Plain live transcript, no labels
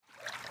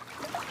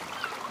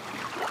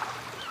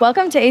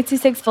Welcome to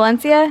 826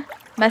 Valencia,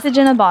 message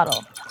in a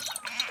bottle.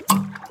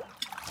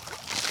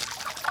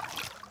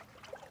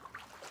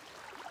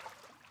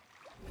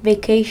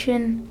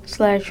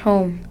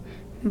 Vacation/Home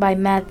by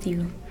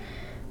Matthew.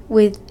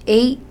 With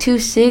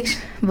 826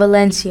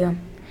 Valencia,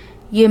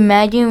 you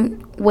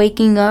imagine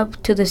waking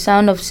up to the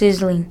sound of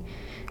sizzling.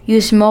 You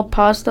smell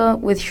pasta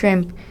with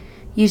shrimp.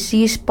 You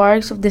see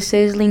sparks of the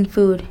sizzling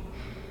food.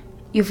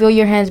 You feel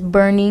your hands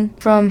burning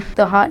from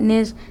the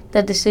hotness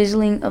that the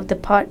sizzling of the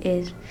pot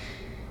is.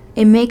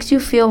 It makes you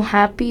feel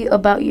happy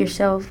about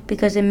yourself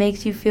because it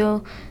makes you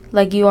feel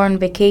like you are on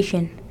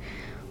vacation.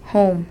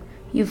 Home.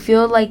 You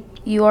feel like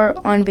you are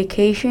on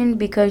vacation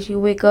because you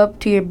wake up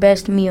to your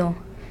best meal.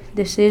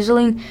 The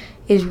sizzling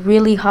is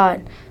really hot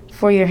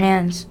for your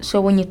hands,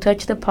 so when you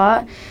touch the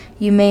pot,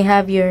 you may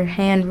have your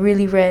hand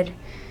really red.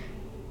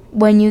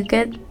 When you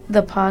get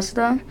the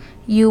pasta,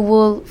 you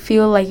will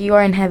feel like you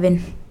are in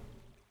heaven.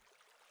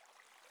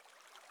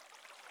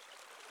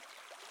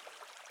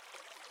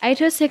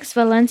 826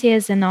 Valencia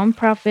is a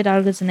non-profit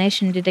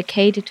organization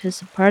dedicated to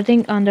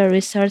supporting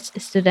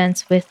under-researched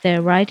students with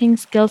their writing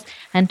skills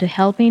and to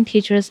helping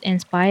teachers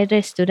inspire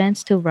their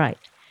students to write.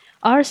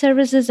 Our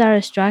services are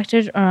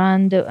structured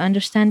around the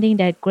understanding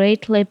that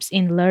great leaps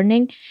in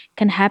learning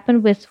can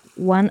happen with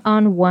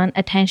one-on-one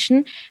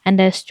attention and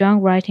that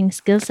strong writing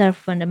skills are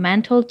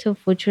fundamental to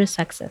future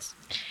success.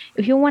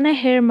 If you want to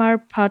hear more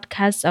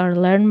podcasts or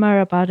learn more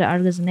about the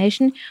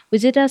organization,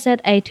 visit us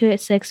at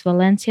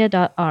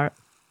 826valencia.org.